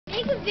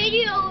the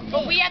video of it.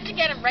 But we have to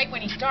get him right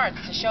when he starts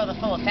to show the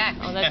full effect.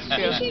 Oh, that's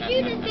true. We should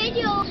do the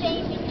video of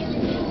Eamon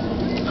doing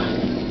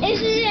it. This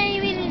is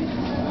Eamon.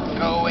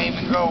 Go,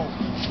 Eamon, go.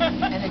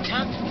 And the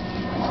tongue.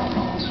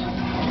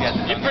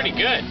 You're pretty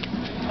good.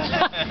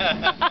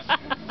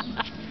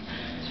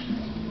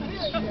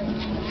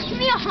 Give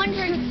me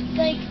 100,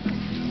 like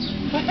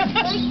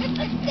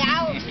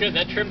 1,000. Good,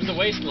 that trims the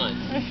waistline.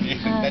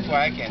 That's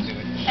why I can't do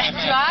it.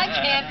 That's why I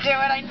can't do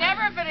it. I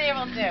never have been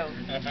able to.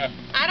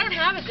 I don't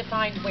have a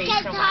defined weight.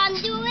 Can so Tom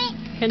much. do it?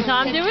 Can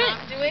Tom do it?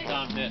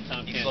 Tom do it?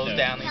 Tom He can't slows do it.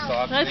 down, he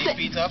stops, That's and he it.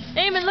 speeds up.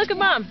 Eamon, look at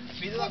Mom.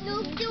 Speed it up. Can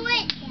Luke do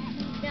it?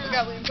 Look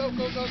out, Liam, go,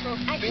 go, go, go.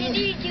 I Speed can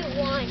it. do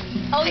one.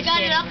 Oh, we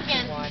got it up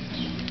again.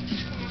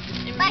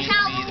 But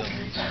how Speed Luke?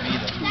 him, speed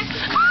him.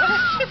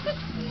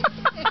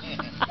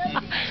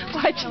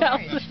 Watch out,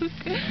 Luke.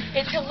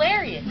 It's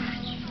hilarious.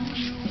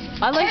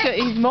 I like that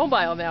he's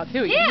mobile now,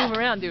 too. He Yeah. can move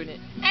around doing it.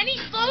 And he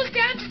slows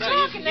down to No,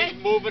 talk and he's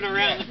then... moving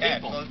around the Yeah,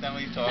 people. slows down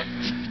when you talk.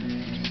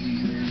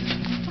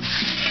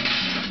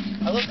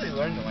 I love that he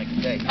learned in like a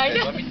day. He I said,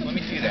 know. Let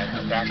me see that.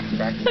 Practice,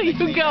 practice. You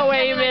go,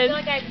 I feel Eamon.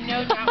 like I have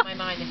no doubt in my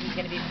mind that he's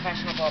going to be a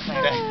professional ball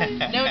player.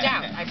 No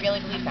doubt. I really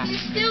believe that. He's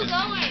still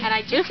going. And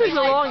I This just is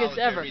the realized longest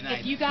ever.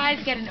 if you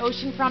guys get an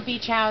oceanfront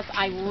beach house,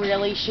 I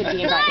really should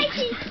be Guys, invited.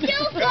 he's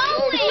still Go, go,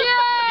 going. go.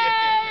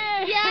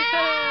 Yay!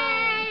 Yeah.